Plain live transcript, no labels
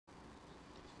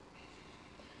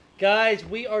Guys,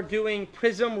 we are doing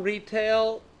Prizm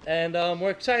Retail, and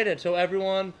we're excited. So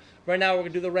everyone, right now we're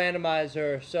going to do the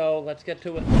randomizer. So let's get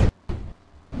to it.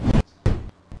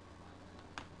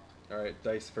 Alright,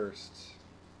 dice first.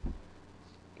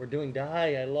 We're doing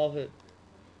die. I love it.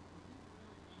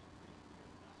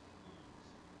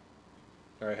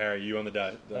 Alright, Harry, you on the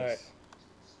dice. Alright.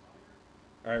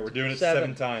 Alright, we're doing it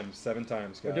Seven. 7 times. 7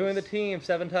 times, guys. We're doing the team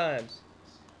 7 times.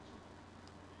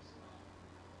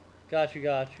 Got you.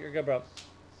 You're good, bro.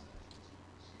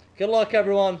 Good luck,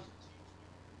 everyone.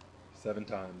 7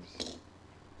 times.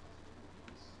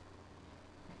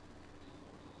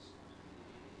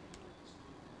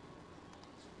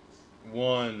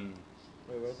 One.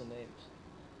 Wait, where's the names?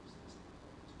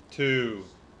 2,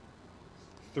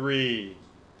 3,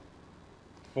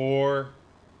 4,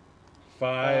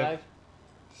 5,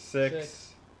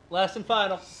 6, Last and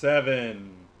final.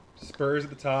 7. Spurs at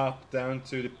the top, down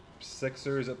to the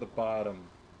Sixers at the bottom.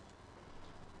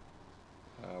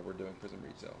 We're doing Prizm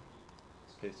Retail.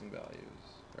 Pasting values.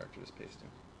 Or actually just pasting.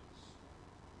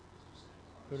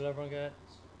 Who did everyone get?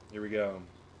 Here we go.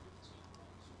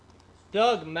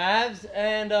 Doug, Mavs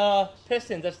and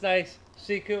Pistons. That's nice.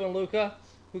 Siku and Luca.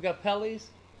 Who got Pellies?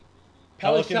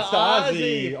 Pelicans to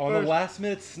Ozzy on the last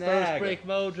minute snag. First break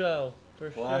mojo.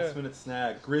 For sure. Last minute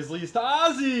snag. Grizzlies to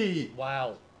Ozzy!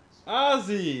 Wow.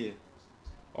 Ozzy!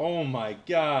 Oh my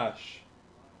gosh.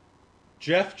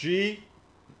 Jeff G.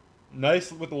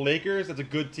 Nice with the Lakers. That's a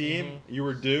good team. You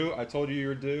were due. I told you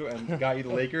were due and got you the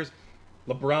Lakers.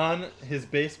 LeBron, his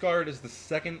base card is the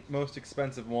second most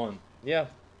expensive one. Yeah.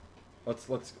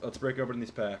 Let's break open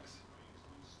these packs.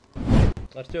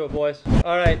 Let's do it, boys.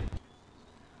 All right.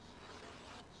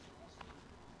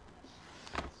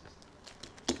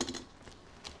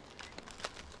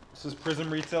 This is Prizm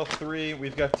Retail 3.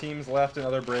 We've got teams left and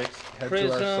other breaks. Head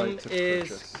to our site to Prizm is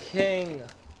purchase. king.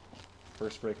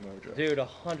 First break mojo. Dude,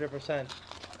 100%.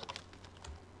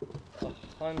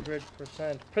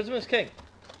 100%. Prizm is king.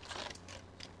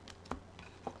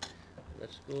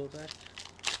 Let's go back.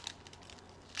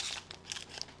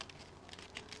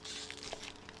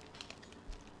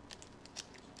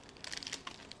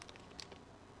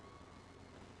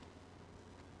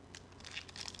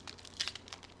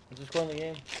 I'm just going the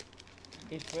game.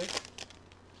 Each break.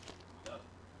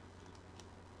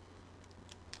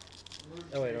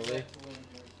 Oh wait, are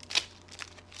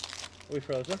we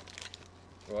frozen?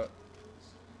 What?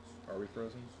 Are we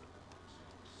frozen?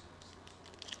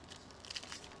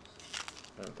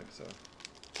 I don't think so.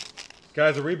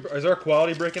 Guys, is our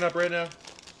quality breaking up right now?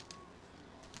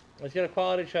 Let's get a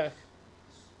quality check.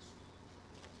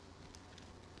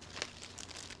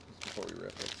 Before we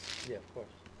rip it. Yeah, of course.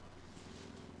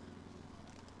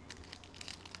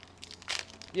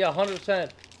 Yeah,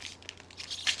 100%.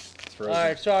 It's frozen.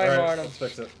 Alright, sorry, All right, Martin. let's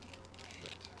fix it.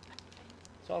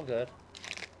 It's all good.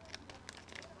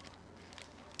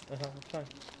 It's fine.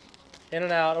 In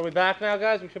and out. Are we back now,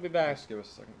 guys? We should be back. Just give us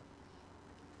a second.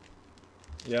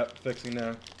 Yep, fixing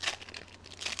now.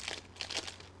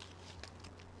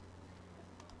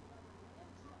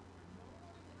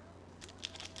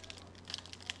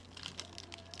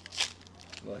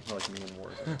 Like me in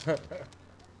wars.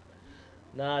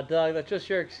 Nah, Doug, that's just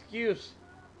your excuse.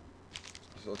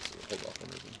 So let's hold off on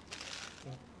reason.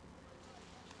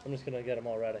 I'm just gonna get them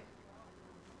all ready.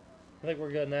 I think we're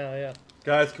good now, yeah.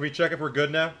 Guys, can we check if we're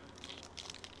good now?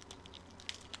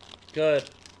 Good.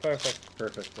 Perfect.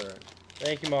 Perfect, alright.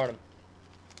 Thank you, Martin.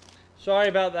 Sorry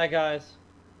about that, guys.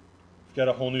 Got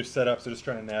a whole new setup, so just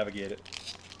trying to navigate it.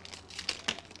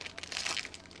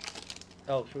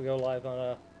 Oh, should we go live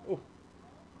on ooh.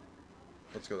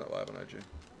 Let's go that live on IG.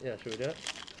 Yeah, should we do it?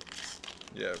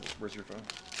 Yeah, where's your phone?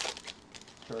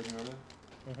 Charging over there?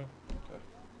 Okay.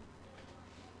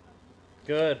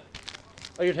 Good.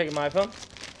 Oh, you're taking my phone?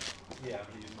 Yeah, I'm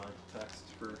gonna use my text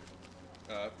for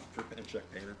and check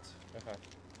payments. Okay.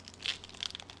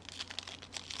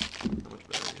 How much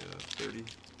battery? 30.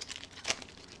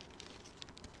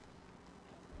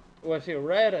 Oh, I see a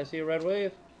red. I see a red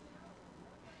wave.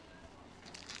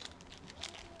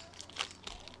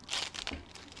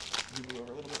 Can you move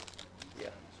over a little bit? Yeah.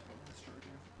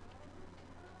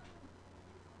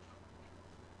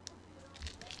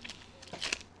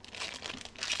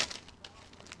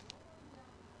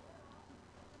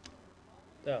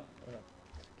 Oh, no.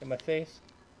 Get my face.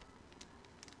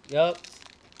 Yup.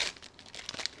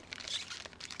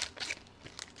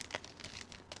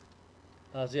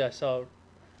 Ozzy, I saw.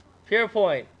 Pure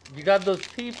Point, you got those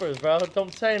peepers, bro.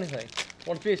 Don't say anything.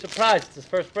 Want to be surprised. It's his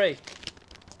first break.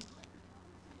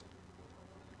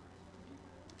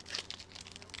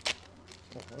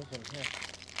 Oh, what's in here?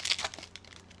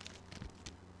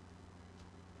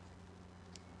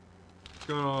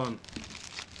 What's going on?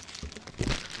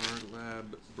 Card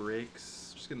Lab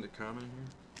breaks. Just getting the comment here.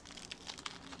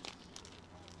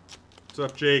 What's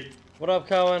up, Jake? What up,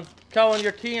 Cohen? Cohen,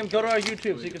 your team. Go to our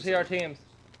YouTube so you can see our teams.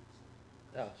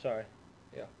 Oh, sorry.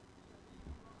 Yeah.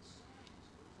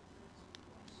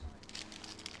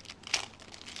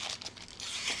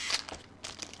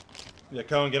 Yeah,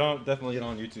 Cohen, get on. Definitely get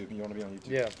on YouTube. You want to be on YouTube.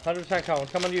 Yeah, 100% Cohen.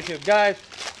 Come on YouTube. Guys,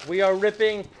 we are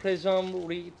ripping Prizm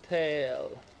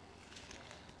Retail.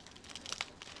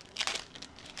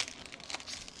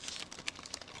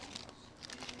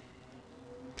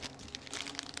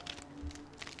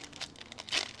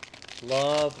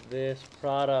 Love this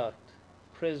product.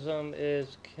 Prizm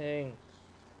is king.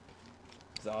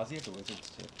 Is Ozzy at the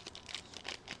Wizards too?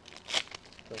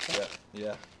 Okay.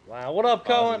 Yeah. Wow. What up,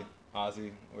 Cohen? Ozzy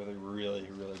with a really,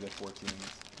 really good 14s.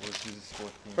 Where's his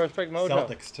 14? First pick mojo.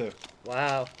 Celtics too.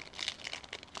 Wow.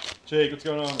 Jake, what's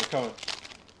going on? We're coming.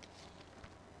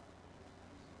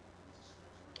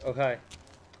 Okay.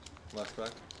 Last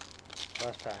pack.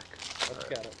 Last pack. Let's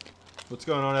get it. What's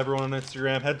going on, everyone on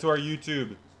Instagram? Head to our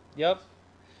YouTube. Yep.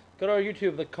 Go to our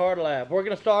YouTube, the Card Lab. We're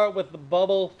going to start with the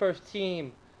bubble first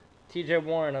team. TJ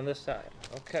Warren on this side.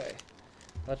 Okay.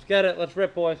 Let's get it. Let's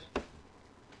rip, boys.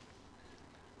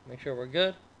 Make sure we're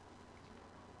good.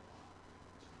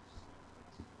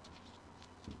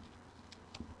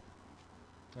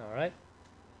 All right.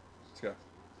 Let's go.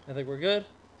 I think we're good.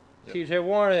 Yep. TJ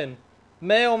Warren.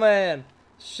 Mailman.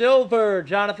 Silver.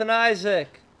 Jonathan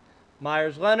Isaac.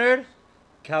 Myers Leonard.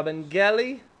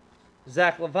 Cabangeli.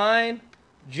 Zach Levine.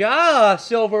 Ja.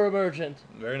 Silver Emergent.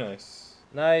 Very nice.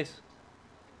 Nice.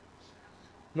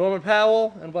 Norman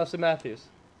Powell and Wesley Matthews.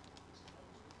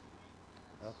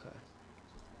 Okay.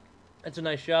 That's a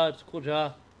nice shot. It's a cool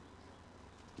job.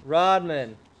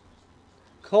 Rodman.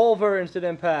 Culver Instant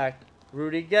Impact.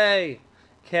 Rudy Gay.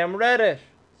 Cam Reddish.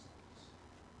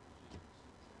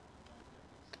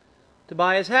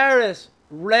 Tobias Harris.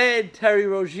 Red Terry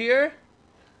Rozier.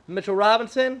 Mitchell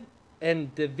Robinson.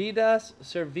 And Davidas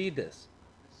Servidis.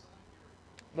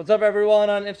 What's up,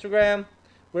 everyone on Instagram?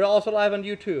 We're also live on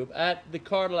YouTube at the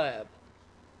Card Lab.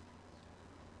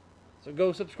 So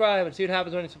go subscribe and see what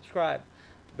happens when you subscribe.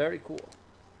 Very cool.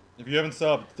 If you haven't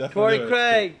subbed, definitely Torrey do it.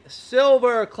 Craig,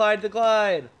 Silver, Clyde the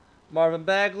Glide, Marvin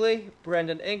Bagley,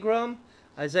 Brendan Ingram,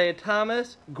 Isaiah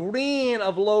Thomas, Green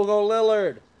of Logo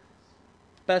Lillard.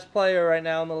 Best player right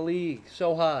now in the league.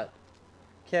 So hot.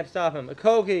 Can't stop him.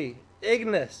 Okogie,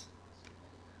 Ignis,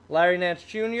 Larry Nance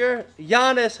Jr.,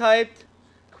 Giannis hyped,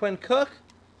 Quinn Cook,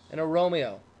 and a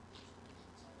Romeo.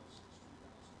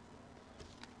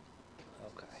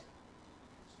 Okay.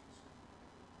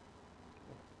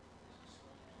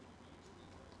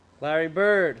 Larry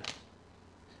Bird.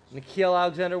 Nikhil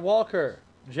Alexander-Walker.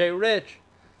 Jay Rich,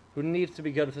 who needs to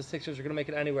be good if the Sixers are going to make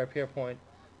it anywhere, Pierpoint.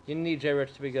 You need Jay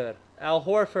Rich to be good. Al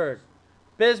Horford.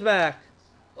 Bismack.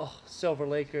 Oh, Silver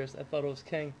Lakers. I thought it was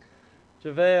king.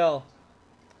 JaVale.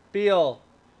 Beal.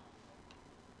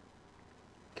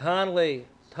 Conley.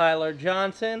 Tyler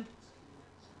Johnson.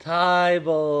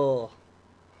 Tybal.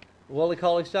 Willie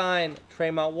Cauley-Stein.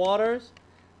 Tremont Waters.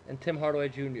 And Tim Hardaway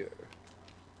Jr.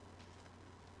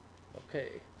 Okay.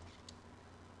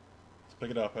 Let's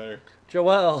pick it up, Eric.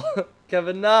 Joel.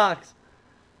 Kevin Knox.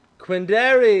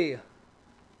 Quindary.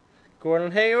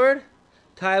 Gordon Hayward.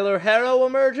 Tyler Herro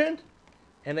Emergent.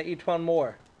 And Etwan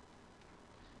Moore.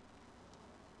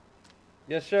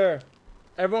 Yes, sir.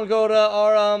 Everyone go to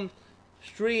our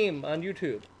stream on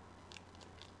YouTube.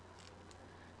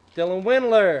 Dylan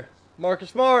Windler.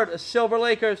 Marcus Smart. Silver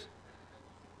Lakers.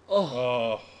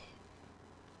 Oh.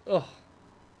 It's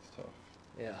tough.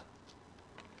 Yeah.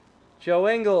 Joe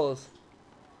Ingles.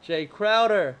 Jay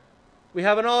Crowder. We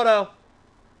have an auto.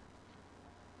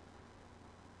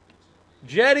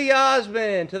 Jetty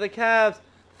Osman to the Cavs.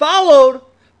 Followed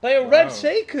by a red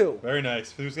Sekou. Very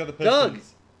nice. Who's got the Pistons? Doug.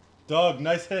 Doug,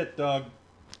 nice hit, Doug.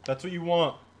 That's what you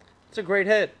want. It's a great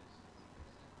hit.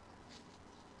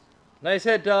 Nice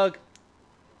hit, Doug.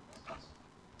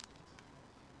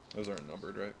 Those aren't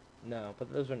numbered, right? No,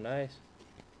 but those are nice.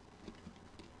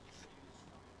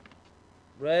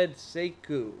 Red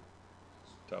Sekou.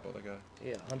 Top of the guy.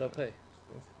 Yeah, Hundo Pay.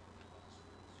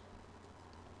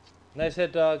 Nice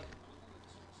hit, Doug.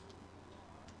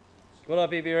 What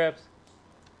up, BB Rips?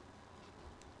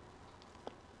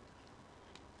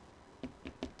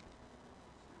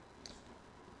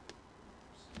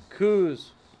 Kuz.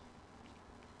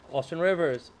 Austin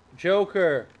Rivers.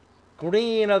 Joker.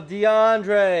 Green of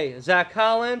DeAndre. Zach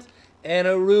Collins. And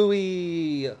a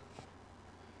Rui.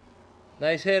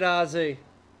 Nice hit, Ozzy.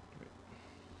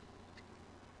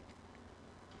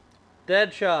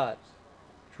 Deadshot.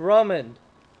 Drummond.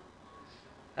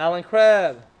 Alan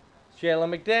Crabb,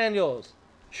 Jalen McDaniels,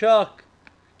 Chuck,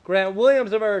 Grant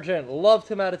Williams emergent. Loved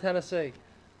him out of Tennessee.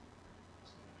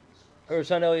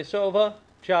 Ursan Ilyasova,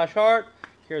 Josh Hart.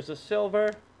 Here's the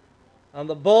silver. On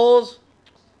the Bulls,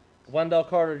 Wendell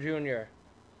Carter Jr.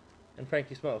 and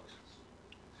Frankie Smokes.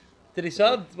 Did he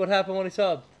sub? What happened when he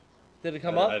subbed? Did it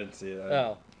come up? I didn't see it.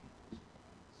 Oh.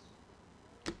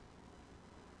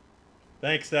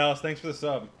 Thanks, Dallas. Thanks for the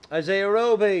sub. Isaiah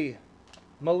Roby,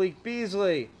 Malik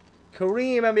Beasley,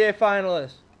 Kareem NBA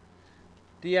finalist,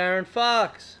 De'Aaron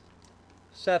Fox,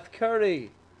 Seth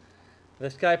Curry.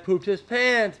 This guy pooped his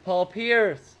pants. Paul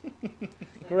Pierce,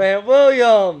 Grant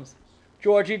Williams,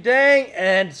 Georgie Dang,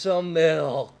 and some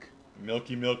milk.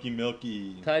 Milky, milky,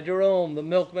 milky. Ty Jerome, the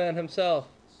milkman himself.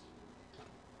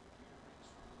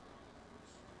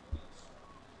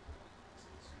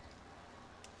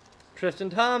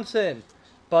 Tristan Thompson,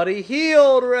 Buddy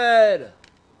Hield, red.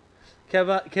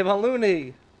 Kevin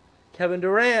Looney, Kevin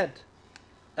Durant,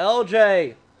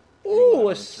 LJ. Ooh,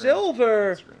 a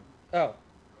silver. Oh.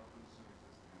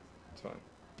 It's fine.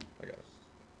 I got it.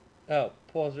 Oh,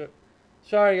 pause it.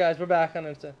 Sorry, guys, we're back on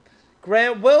Insta.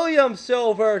 Grant Williams,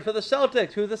 silver for the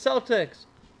Celtics. Who's the Celtics?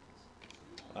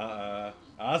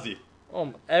 Ozzy.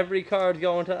 Oh, every card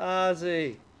going to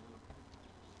Ozzy.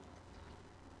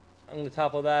 On the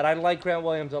top of that, I like Grant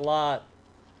Williams a lot.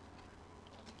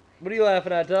 What are you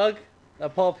laughing at, Doug?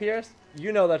 Paul Pierce?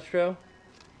 You know that's true.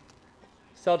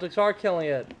 Celtics are killing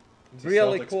it.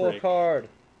 Really cool break. Card.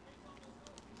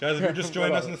 Guys, if you're just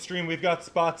joining us in the stream, we've got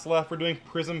spots left. We're doing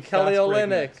Prizm Kelly Fast Break Olynyk,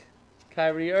 next.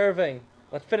 Kyrie Irving.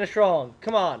 Let's finish strong.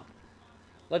 Come on.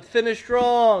 Let's finish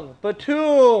strong.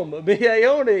 Batum,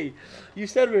 Oni. You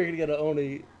said we were going to get an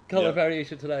Oni color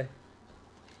variation today.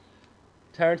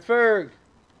 Terrence Ferg,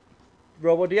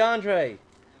 Robo DeAndre,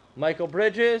 Michael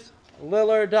Bridges,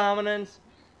 Lillard dominance,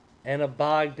 and a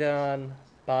Bogdanovich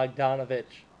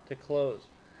to close.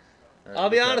 Right, I'll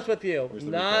be honest with you,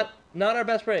 not our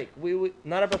best break. We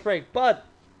not our best break, but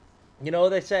you know what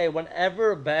they say,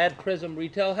 whenever a bad Prizm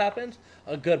Retail happens,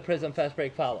 a good Prizm Fast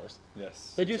Break follows.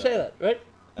 Yes. Did you say that, right?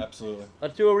 Absolutely.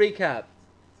 Let's do a recap.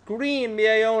 Green,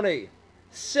 Miaoni.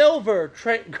 Silver,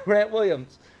 Grant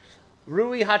Williams.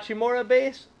 Rui Hachimura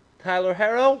base, Tyler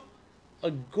Harrow. A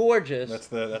gorgeous. That's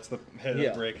the head of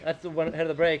the break. That's the head of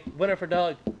the break. Winner for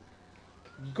Doug.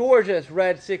 Gorgeous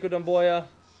red Sekou Doumbouya.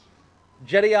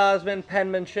 Jetty Osman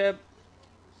penmanship.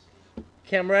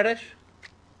 Cam Reddish.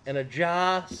 And a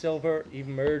Ja Silver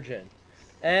Emergent.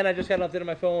 And I just got an update on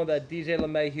my phone that DJ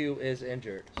LeMahieu is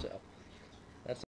injured. So.